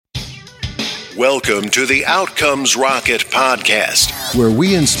Welcome to the Outcomes Rocket podcast, where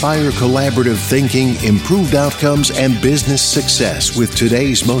we inspire collaborative thinking, improved outcomes, and business success with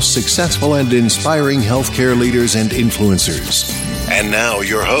today's most successful and inspiring healthcare leaders and influencers. And now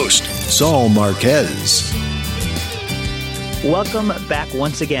your host, Saul Marquez. Welcome back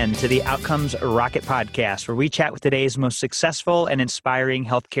once again to the Outcomes Rocket podcast, where we chat with today's most successful and inspiring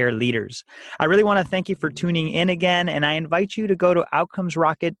healthcare leaders. I really want to thank you for tuning in again, and I invite you to go to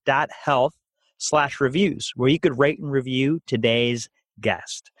outcomesrocket.health/reviews, where you could rate and review today's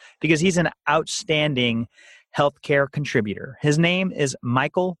guest, because he's an outstanding healthcare contributor. His name is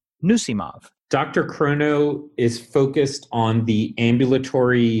Michael Nusimov. Dr. Chrono is focused on the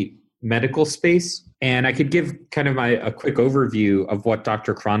ambulatory medical space. And I could give kind of a quick overview of what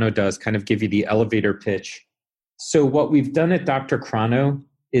Dr. Chrono does, kind of give you the elevator pitch. So what we've done at Dr. Chrono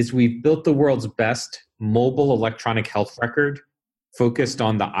is we've built the world's best mobile electronic health record focused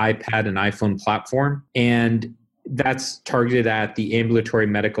on the iPad and iPhone platform. And that's targeted at the ambulatory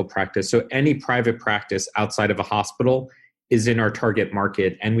medical practice. So any private practice outside of a hospital is in our target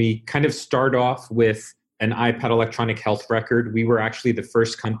market. And we kind of start off with an iPad electronic health record. We were actually the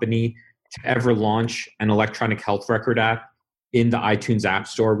first company to ever launch an electronic health record app in the iTunes App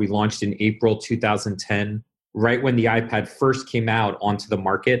Store. We launched in April 2010, right when the iPad first came out onto the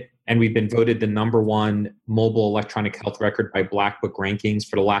market. And we've been voted the #1 mobile electronic health record by Black Book Rankings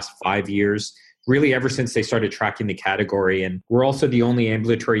for the last 5 years, really ever since they started tracking the category. And we're also the only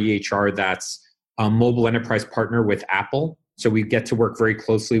ambulatory EHR that's a mobile enterprise partner with Apple. So we get to work very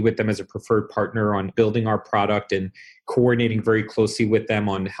closely with them as a preferred partner on building our product and coordinating very closely with them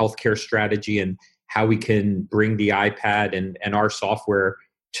on healthcare strategy and how we can bring the iPad and our software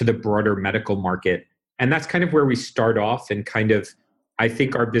to the broader medical market. And that's kind of where we start off, and kind of, I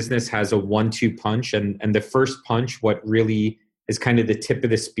think our business has a 1-2 punch. And the first punch, what really is kind of the tip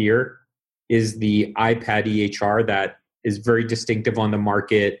of the spear, is the iPad EHR that is very distinctive on the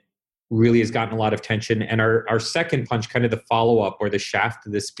market, really has gotten a lot of attention. And our second punch, kind of the follow-up or the shaft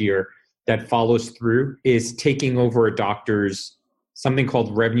of the spear that follows through, is taking over a doctor's something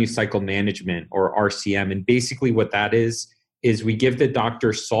called revenue cycle management, or RCM. And basically what that is we give the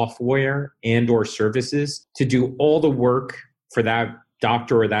doctor software and or services to do all the work for that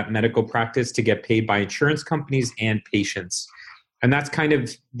doctor or that medical practice to get paid by insurance companies and patients. And that's kind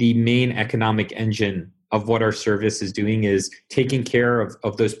of the main economic engine of what our service is doing, is taking care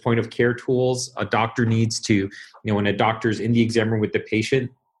of those point of care tools. A doctor needs to, when a doctor's in the exam room with the patient,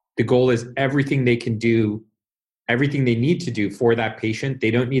 the goal is everything they can do, everything they need to do for that patient.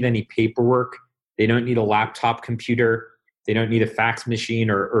 They don't need any paperwork. They don't need a laptop computer. They don't need a fax machine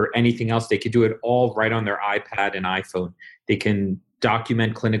or anything else. They could do it all right on their iPad and iPhone. They can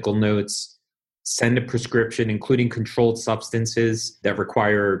document clinical notes, send a prescription, including controlled substances that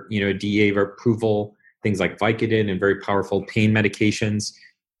require, DEA approval, things like Vicodin and very powerful pain medications.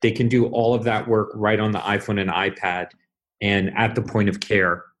 They can do all of that work right on the iPhone and iPad and at the point of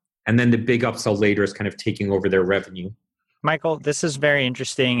care. And then the big upsell later is kind of taking over their revenue. Michael, this is very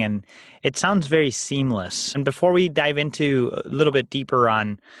interesting, and it sounds very seamless. And before we dive into a little bit deeper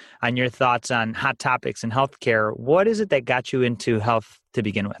on your thoughts on hot topics in healthcare, what is it that got you into health to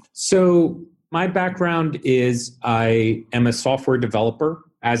begin with? So my background is I am a software developer,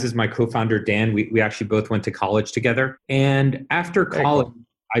 as is my co-founder, Dan. We actually both went to college together. And after college,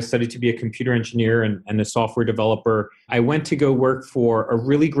 I studied to be a computer engineer and a software developer. I went to go work for a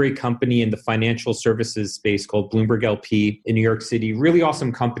really great company in the financial services space called Bloomberg LP in New York City. Really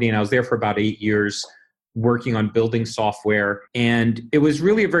awesome company. And I was there for about 8 years working on building software. And it was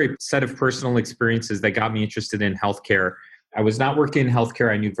really a very set of personal experiences that got me interested in healthcare. I was not working in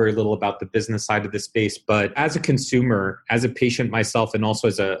healthcare. I knew very little about the business side of the space. But as a consumer, as a patient myself, and also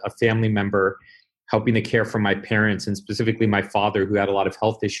as a family member, helping to care for my parents, and specifically my father, who had a lot of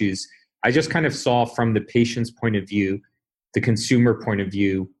health issues, I just kind of saw from the patient's point of view, the consumer point of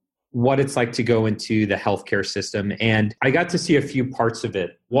view, what it's like to go into the healthcare system. And I got to see a few parts of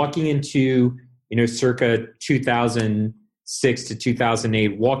it. Walking into, circa 2006 to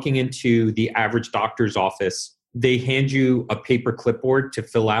 2008, walking into the average doctor's office, they hand you a paper clipboard to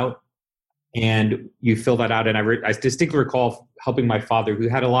fill out, and you fill that out. And I distinctly recall helping my father, who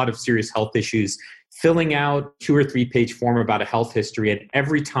had a lot of serious health issues, filling out 2 or 3 page form about a health history. And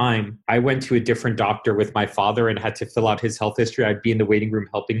every time I went to a different doctor with my father and had to fill out his health history, I'd be in the waiting room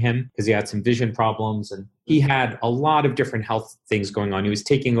helping him because he had some vision problems. And he had a lot of different health things going on. He was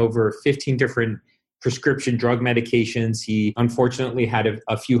taking over 15 different prescription drug medications. He unfortunately had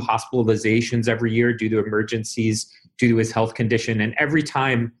a few hospitalizations every year due to emergencies, due to his health condition. And every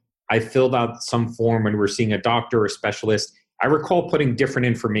time I filled out some form when we're seeing a doctor or a specialist, I recall putting different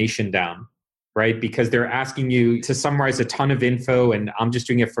information down. right? Because they're asking you to summarize a ton of info, and I'm just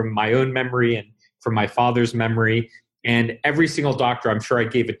doing it from my own memory and from my father's memory. And every single doctor, I'm sure I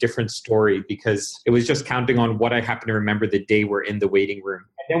gave a different story because it was just counting on what I happen to remember the day we're in the waiting room.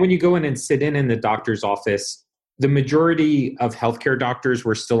 And then when you go in and sit in the doctor's office, the majority of healthcare doctors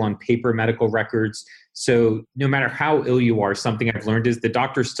were still on paper medical records. So no matter how ill you are, something I've learned is the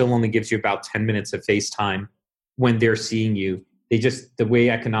doctor still only gives you about 10 minutes of face time when they're seeing you. The way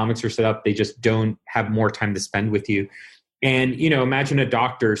economics are set up, they just don't have more time to spend with you. And, imagine a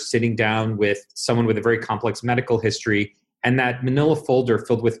doctor sitting down with someone with a very complex medical history, and that manila folder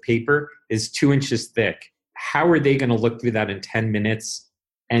filled with paper is 2 inches thick. How are they going to look through that in 10 minutes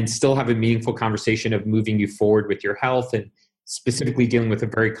and still have a meaningful conversation of moving you forward with your health and specifically dealing with a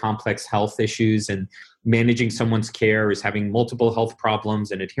very complex health issues and managing someone's care is having multiple health problems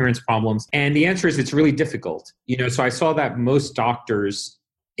and adherence problems? And the answer is it's really difficult. So I saw that most doctors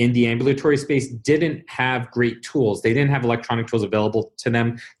in the ambulatory space didn't have great tools. They didn't have electronic tools available to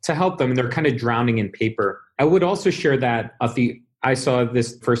them to help them. And they're kind of drowning in paper. I would also share that I saw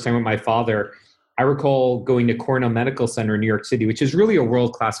this first time with my father. I recall going to Cornell Medical Center in New York City, which is really a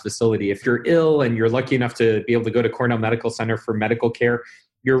world-class facility. If you're ill and you're lucky enough to be able to go to Cornell Medical Center for medical care,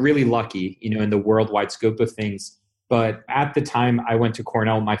 you're really lucky, in the worldwide scope of things. But at the time I went to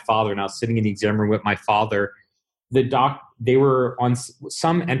Cornell with my father and I was sitting in the exam room with my father, they were on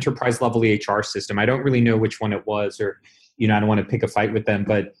some enterprise level EHR system. I don't really know which one it was, or, I don't want to pick a fight with them,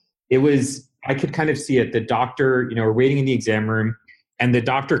 but I could kind of see it. The doctor, we're waiting in the exam room and the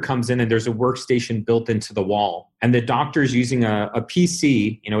doctor comes in and there's a workstation built into the wall. And the doctor's using a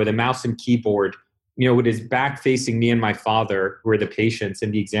PC, with a mouse and keyboard, with his back facing me and my father, who are the patients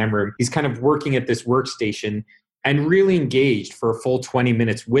in the exam room. He's kind of working at this workstation and really engaged for a full 20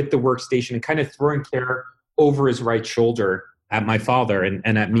 minutes with the workstation and kind of throwing care over his right shoulder at my father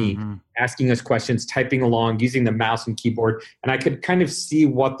and at me, asking us questions, typing along, using the mouse and keyboard. And I could kind of see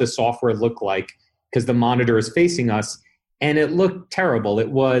what the software looked like because the monitor is facing us. And it looked terrible. It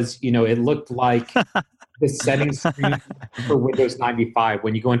was, it looked like the settings screen for Windows 95.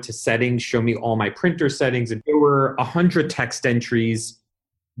 When you go into settings, show me all my printer settings. And there were 100 text entries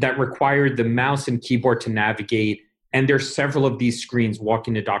that required the mouse and keyboard to navigate. And there's several of these screens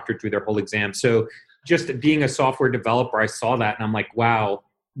walking the doctor through their whole exam. So just being a software developer, I saw that and I'm like, wow,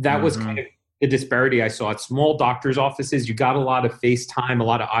 that was kind of the disparity I saw at small doctors' offices. You got a lot of face time, a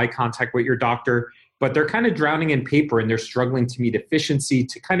lot of eye contact with your doctor, but they're kind of drowning in paper and they're struggling to meet efficiency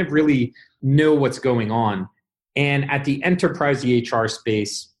to kind of really know what's going on. And at the enterprise EHR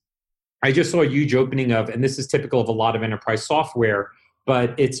space, I just saw a huge opening and this is typical of a lot of enterprise software,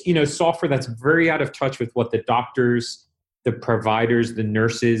 but it's, software that's very out of touch with what the doctors, the providers, the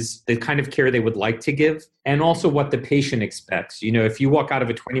nurses, the kind of care they would like to give, and also what the patient expects. If you walk out of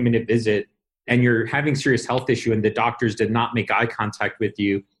a 20-minute visit and you're having serious health issue and the doctors did not make eye contact with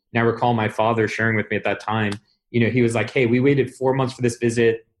you, and I recall my father sharing with me at that time, he was like, hey, we waited 4 months for this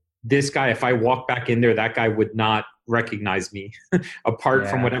visit. This guy, if I walk back in there, that guy would not recognize me apart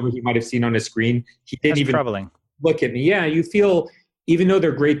from whatever he might have seen on his screen. He didn't even troubling. Look at me. Yeah, you feel, even though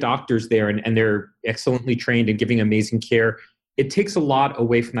they're great doctors there and they're excellently trained and giving amazing care, it takes a lot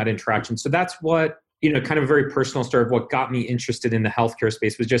away from that interaction. So that's what, kind of a very personal story of what got me interested in the healthcare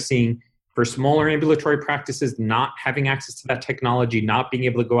space was just seeing for smaller ambulatory practices, not having access to that technology, not being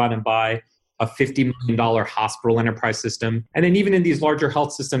able to go out and buy a $50 million hospital enterprise system. And then even in these larger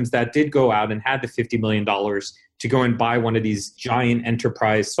health systems that did go out and had the $50 million to go and buy one of these giant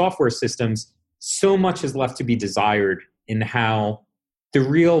enterprise software systems, so much is left to be desired in how the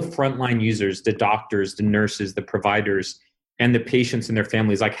real frontline users, the doctors, the nurses, the providers, and the patients and their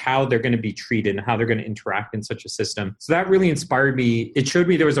families, like how they're going to be treated and how they're going to interact in such a system. So that really inspired me. It showed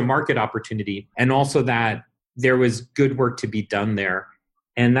me there was a market opportunity and also that there was good work to be done there.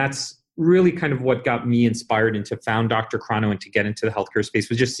 And that's really kind of what got me inspired and to found Dr. Chrono and to get into the healthcare space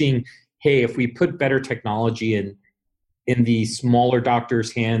was just seeing, hey, if we put better technology in the smaller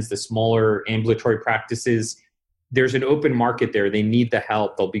doctors' hands, the smaller ambulatory practices, there's an open market there. They need the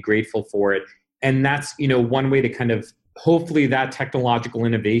help. They'll be grateful for it. And that's, one way to kind of, hopefully that technological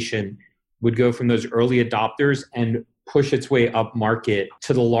innovation would go from those early adopters and push its way up market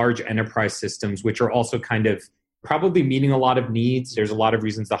to the large enterprise systems, which are also kind of probably meeting a lot of needs. There's a lot of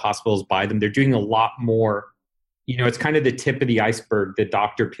reasons the hospitals buy them. They're doing a lot more. It's kind of the tip of the iceberg. The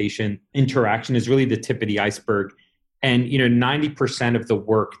doctor-patient interaction is really the tip of the iceberg. And, 90% of the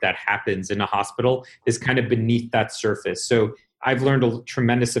work that happens in a hospital is kind of beneath that surface. So I've learned a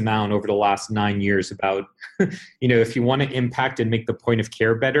tremendous amount over the last 9 years about, if you want to impact and make the point of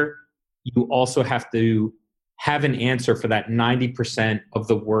care better, you also have to have an answer for that 90% of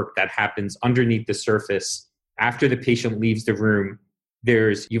the work that happens underneath the surface after the patient leaves the room.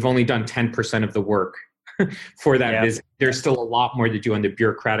 You've only done 10% of the work for that visit. There's still a lot more to do on the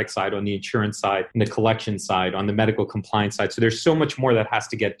bureaucratic side, on the insurance side, on the collection side, on the medical compliance side. So there's so much more that has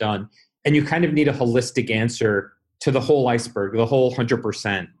to get done. And you kind of need a holistic answer to the whole iceberg, the whole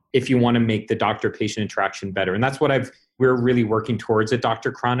 100%, if you want to make the doctor-patient interaction better. And that's what we're really working towards at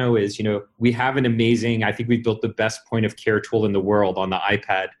Dr. Chrono is, we have an amazing, I think we've built the best point of care tool in the world on the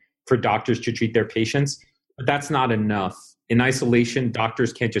iPad for doctors to treat their patients. But that's not enough. In isolation,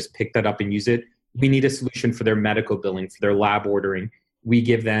 doctors can't just pick that up and use it. We need a solution for their medical billing, for their lab ordering. We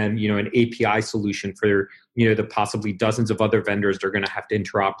give them, an API solution for, the possibly dozens of other vendors they're going to have to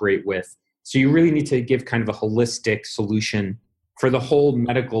interoperate with. So you really need to give kind of a holistic solution for the whole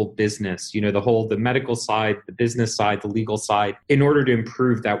medical business, the medical side, the business side, the legal side, in order to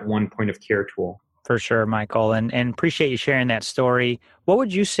improve that one point of care tool. For sure, Michael, and appreciate you sharing that story. What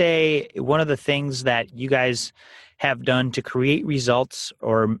would you say one of the things that you guys have done to create results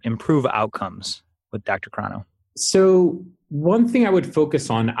or improve outcomes with Dr. Chrono? So one thing I would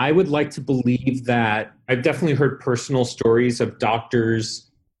focus on, I would like to believe that I've definitely heard personal stories of doctors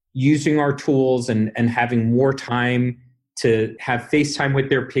using our tools and having more time to have FaceTime with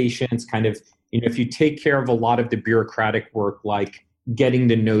their patients, kind of, if you take care of a lot of the bureaucratic work, like getting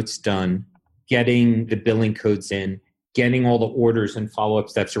the notes done, getting the billing codes in, getting all the orders and follow-up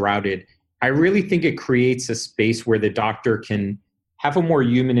steps routed, I really think it creates a space where the doctor can have a more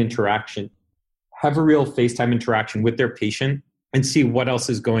human interaction, have a real FaceTime interaction with their patient and see what else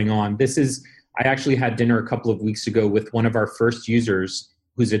is going on. I actually had dinner a couple of weeks ago with one of our first users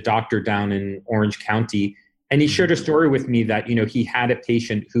who's a doctor down in Orange County. And he shared a story with me that, he had a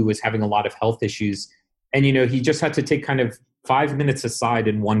patient who was having a lot of health issues. And, he just had to take kind of 5 minutes aside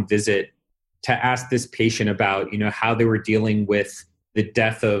in one visit to ask this patient about, how they were dealing with the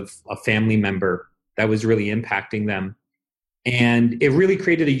death of a family member that was really impacting them. And it really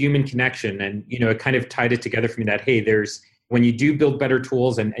created a human connection. And, it kind of tied it together for me that, hey, when you do build better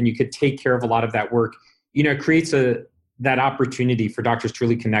tools and you could take care of a lot of that work, it creates that opportunity for doctors to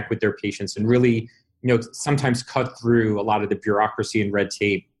really connect with their patients and really, sometimes cut through a lot of the bureaucracy and red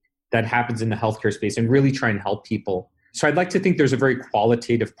tape that happens in the healthcare space and really try and help people. So I'd like to think there's a very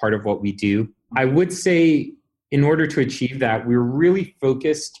qualitative part of what we do. I would say in order to achieve that, we're really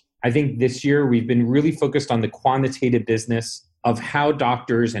focused. I think this year we've been really focused on the quantitative business of how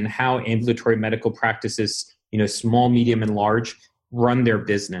doctors and how ambulatory medical practices, small, medium, and large, run their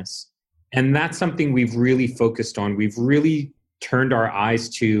business. And that's something we've really focused on. We've really turned our eyes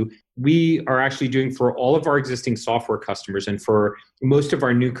to. We are actually doing for all of our existing software customers and for most of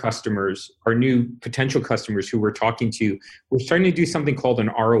our new customers, our new potential customers who we're talking to, we're starting to do something called an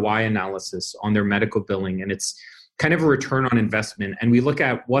ROI analysis on their medical billing. And it's kind of a return on investment. And we look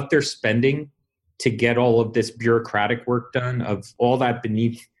at what they're spending to get all of this bureaucratic work done, of all that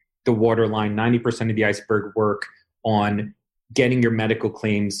beneath the waterline, 90% of the iceberg work on getting your medical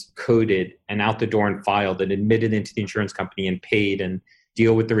claims coded and out the door and filed and admitted into the insurance company and paid and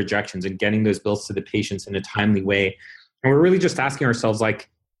deal with the rejections and getting those bills to the patients in a timely way. And we're really just asking ourselves,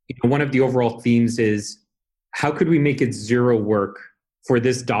 one of the overall themes is, how could we make it zero work for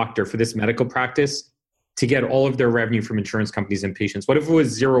this doctor, for this medical practice, to get all of their revenue from insurance companies and patients? What if it was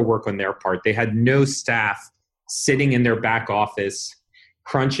zero work on their part? They had no staff sitting in their back office,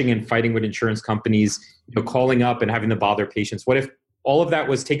 crunching and fighting with insurance companies, calling up and having to bother patients. What if all of that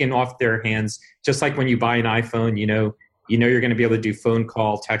was taken off their hands? Just like when you buy an iPhone, you're going to be able to do phone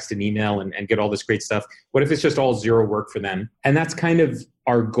call, text, and email and get all this great stuff. What if it's just all zero work for them? And that's kind of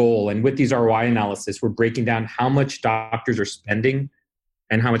our goal. And with these ROI analysis, we're breaking down how much doctors are spending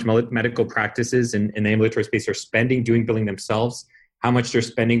and how much medical practices in the ambulatory space are spending doing billing themselves, how much they're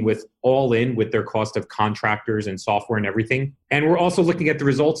spending with their cost of contractors and software and everything. And we're also looking at the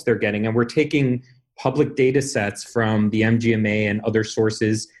results they're getting. And we're taking public data sets from the MGMA and other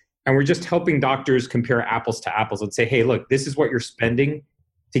sources, and we're just helping doctors compare apples to apples and say, hey, look, this is what you're spending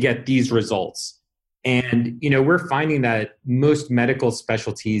to get these results. And, we're finding that most medical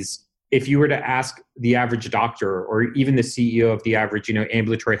specialties, if you were to ask the average doctor or even the CEO of the average,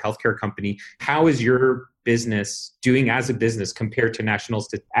 ambulatory healthcare company, how is your business doing as a business compared to national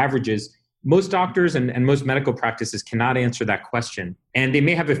averages? Most doctors and most medical practices cannot answer that question. And they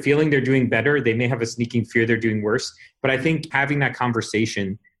may have a feeling they're doing better. They may have a sneaking fear they're doing worse. But I think having that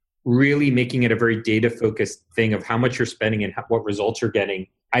conversation, really making it a very data-focused thing of how much you're spending and what results you're getting,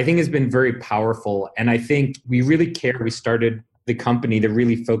 I think has been very powerful. And I think we really care. We started the company to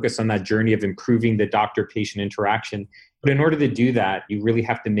really focus on that journey of improving the doctor-patient interaction. But in order to do that, you really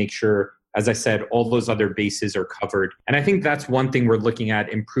have to make sure as I said, all those other bases are covered. And I think that's one thing we're looking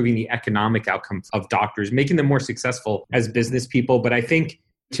at, improving the economic outcomes of doctors, making them more successful as business people. But I think,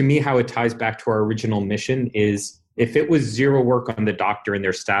 to me, how it ties back to our original mission is, if it was zero work on the doctor and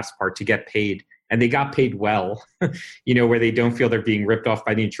their staff's part to get paid, and they got paid well, where they don't feel they're being ripped off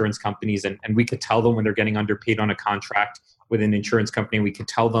by the insurance companies. And we could tell them when they're getting underpaid on a contract with an insurance company. We could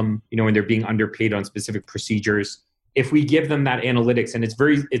tell them, when they're being underpaid on specific procedures. If we give them that analytics, and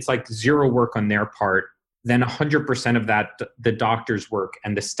it's like zero work on their part, then 100% of that, the doctor's work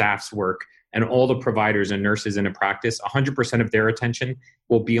and the staff's work and all the providers and nurses in a practice, 100% of their attention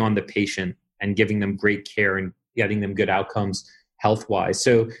will be on the patient and giving them great care and getting them good outcomes health-wise.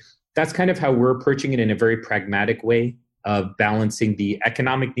 So that's kind of how we're approaching it, in a very pragmatic way of balancing the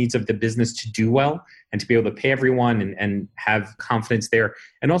economic needs of the business to do well and to be able to pay everyone and have confidence there.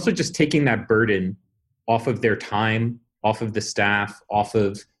 And also just taking that burden off of their time, off of the staff, off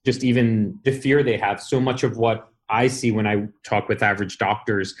of just even the fear they have. So much of what I see when I talk with average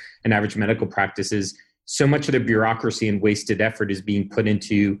doctors and average medical practices, so much of the bureaucracy and wasted effort is being put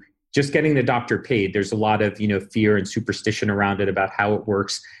into just getting the doctor paid. There's a lot of, fear and superstition around it about how it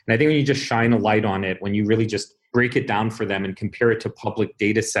works. And I think when you just shine a light on it, when you really just break it down for them and compare it to public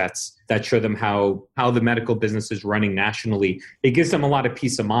data sets that show them how the medical business is running nationally, it gives them a lot of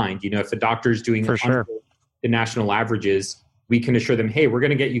peace of mind. If the doctor's doing the national averages, we can assure them, hey, we're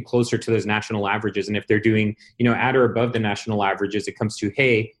going to get you closer to those national averages. And if they're doing, at or above the national averages, it comes to,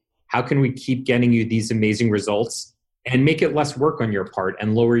 hey, how can we keep getting you these amazing results and make it less work on your part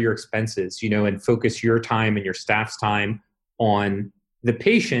and lower your expenses, and focus your time and your staff's time on the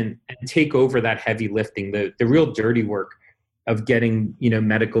patient and take over that heavy lifting, the real dirty work of getting,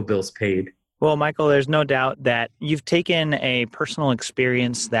 medical bills paid. Well, Michael, there's no doubt that you've taken a personal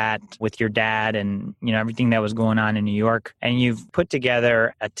experience that with your dad and, everything that was going on in New York, and you've put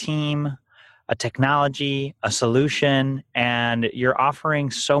together a team, a technology, a solution, and you're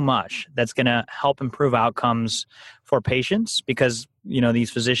offering so much that's going to help improve outcomes for patients because, these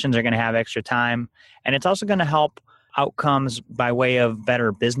physicians are going to have extra time. And it's also going to help outcomes by way of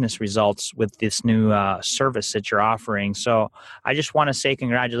better business results with this new service that you're offering. So I just want to say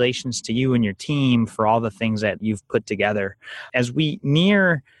congratulations to you and your team for all the things that you've put together. As we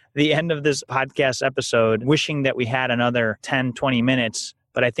near the end of this podcast episode, wishing that we had another 10, 20 minutes,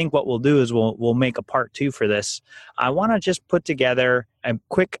 but I think what we'll do is we'll make a part 2 for this. I want to just put together a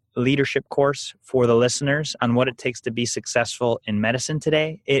quick leadership course for the listeners on what it takes to be successful in medicine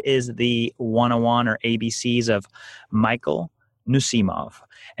today. It is the 101 or ABCs of Michael Nusimov.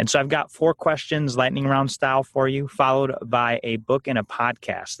 And so I've got 4 questions, lightning round style for you, followed by a book and a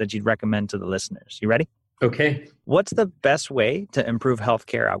podcast that you'd recommend to the listeners. You ready? Okay. What's the best way to improve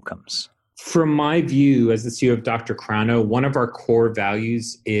healthcare outcomes? From my view as the CEO of Dr. Crano, one of our core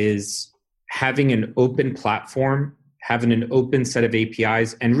values is having an open platform, having an open set of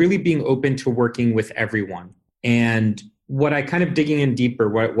APIs, and really being open to working with everyone. And what I kind of digging in deeper,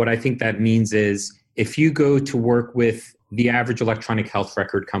 what I think that means is if you go to work with the average electronic health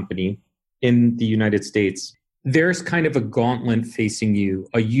record company in the United States, there's kind of a gauntlet facing you,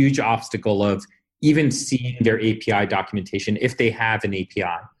 a huge obstacle of even seeing their API documentation, if they have an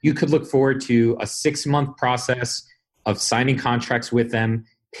API. You could look forward to a 6-month process of signing contracts with them,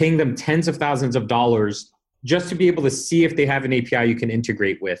 paying them tens of thousands of dollars just to be able to see if they have an API you can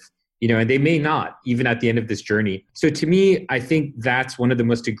integrate with. And they may not, even at the end of this journey. So to me, I think that's one of the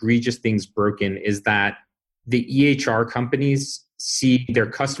most egregious things broken, is that the EHR companies see their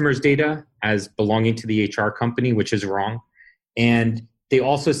customers' data as belonging to the HR company, which is wrong. And they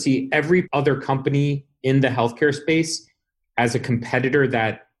also see every other company in the healthcare space as a competitor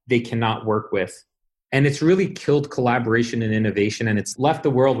that they cannot work with. And it's really killed collaboration and innovation. And it's left the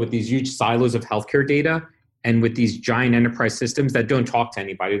world with these huge silos of healthcare data and with these giant enterprise systems that don't talk to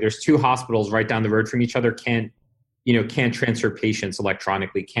anybody. There's 2 hospitals right down the road from each other, can't transfer patients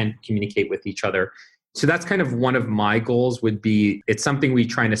electronically, can't communicate with each other. So that's kind of one of my goals would be, it's something we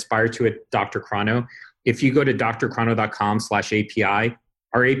try and aspire to at Dr. Crano. If you go to drcrano.com/API,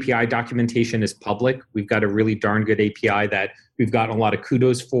 our API documentation is public. We've got a really darn good API that we've gotten a lot of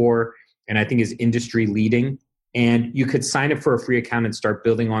kudos for, and I think is industry leading. And you could sign up for a free account and start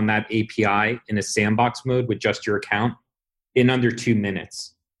building on that API in a sandbox mode with just your account in under 2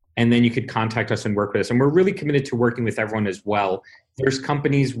 minutes. And then you could contact us and work with us. And we're really committed to working with everyone as well. There's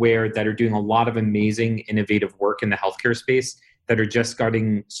companies that are doing a lot of amazing, innovative work in the healthcare space that are just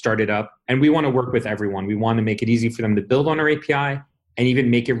getting started up. And we want to work with everyone. We want to make it easy for them to build on our API and even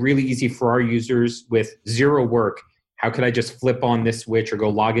make it really easy for our users with zero work. How could I just flip on this switch or go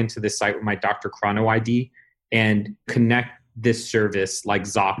log into this site with my Dr. Crano ID and connect this service like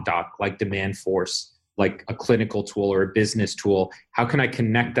ZocDoc, like Demandforce, like a clinical tool or a business tool? How can I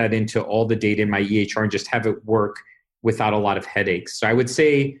connect that into all the data in my EHR and just have it work without a lot of headaches? So I would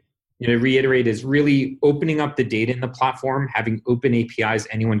say, reiterate, is really opening up the data in the platform, having open APIs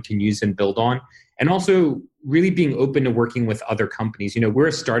anyone can use and build on, and also really being open to working with other companies. We're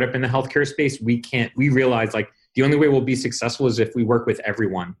a startup in the healthcare space. We realize like the only way we'll be successful is if we work with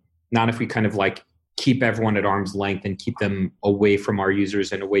everyone, not if we kind of like keep everyone at arm's length and keep them away from our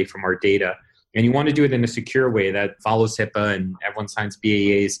users and away from our data. And you want to do it in a secure way that follows HIPAA and everyone signs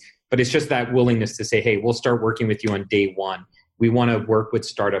BAAs. But it's just that willingness to say, hey, we'll start working with you on day one. We want to work with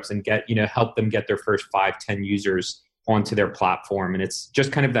startups and help them get their first 5-10 users onto their platform. And it's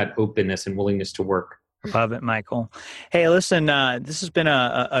just kind of that openness and willingness to work. Love it, Michael. Hey, listen, this has been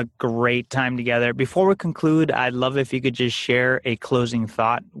a great time together. Before we conclude, I'd love if you could just share a closing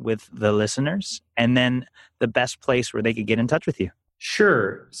thought with the listeners and then the best place where they could get in touch with you.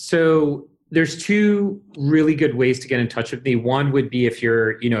 Sure. So there's two really good ways to get in touch with me. One would be if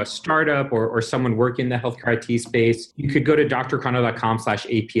you're, a startup or someone working in the healthcare IT space, you could go to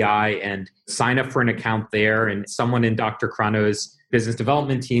drchrono.com/API and sign up for an account there. And someone in Dr. Chrono's business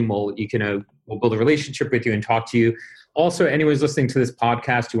development team will build a relationship with you and talk to you. Also, anyone who's listening to this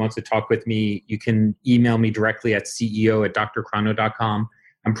podcast who wants to talk with me, you can email me directly at ceo@drchrono.com.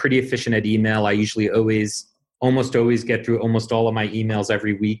 I'm pretty efficient at email. I usually almost always get through almost all of my emails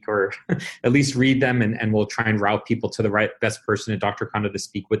every week, or at least read them, and we'll try and route people to the best person at Dr. Chrono to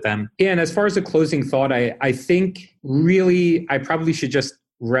speak with them. And as far as a closing thought, I think really I probably should just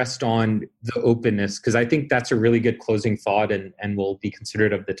rest on the openness, because I think that's a really good closing thought and will be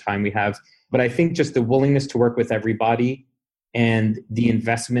considerate of the time we have. But I think just the willingness to work with everybody and the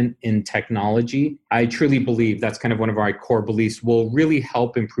investment in technology, I truly believe that's kind of one of our core beliefs, will really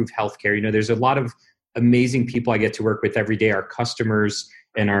help improve healthcare. There's a lot of amazing people I get to work with every day, our customers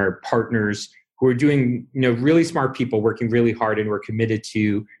and our partners, who are doing, really smart people working really hard, and we're committed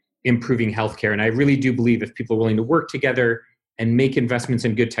to improving healthcare. And I really do believe if people are willing to work together and make investments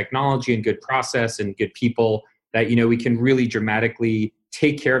in good technology and good process and good people, that, we can really dramatically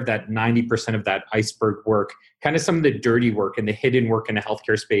take care of that 90% of that iceberg work, kind of some of the dirty work and the hidden work in the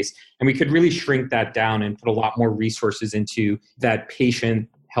healthcare space. And we could really shrink that down and put a lot more resources into that patient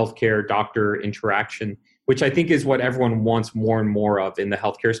healthcare doctor interaction, which I think is what everyone wants more and more of in the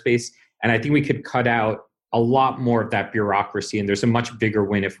healthcare space. And I think we could cut out a lot more of that bureaucracy. And there's a much bigger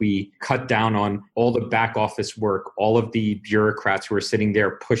win if we cut down on all the back office work, all of the bureaucrats who are sitting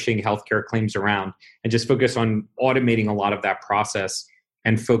there pushing healthcare claims around, and just focus on automating a lot of that process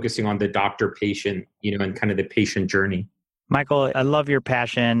and focusing on the doctor-patient, and kind of the patient journey. Michael, I love your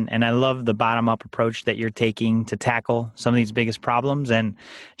passion, and I love the bottom-up approach that you're taking to tackle some of these biggest problems. And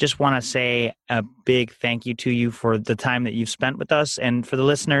just want to say a big thank you to you for the time that you've spent with us, and for the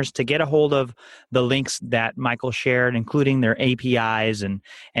listeners to get a hold of the links that Michael shared, including their APIs and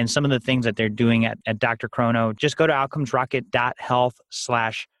some of the things that they're doing at Dr. Chrono. Just go to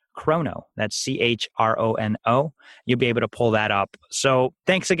outcomesrocket.health/Chrono. That's CHRONO. You'll be able to pull that up. So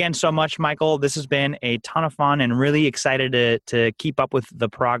thanks again so much, Michael. This has been a ton of fun, and really excited to keep up with the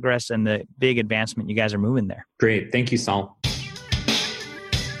progress and the big advancement you guys are moving there. Great. Thank you, Saul.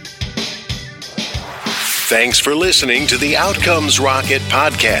 Thanks for listening to the Outcomes Rocket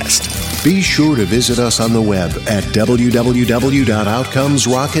podcast. Be sure to visit us on the web at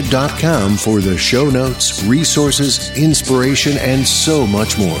www.outcomesrocket.com for the show notes, resources, inspiration, and so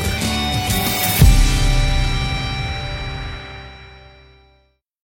much more.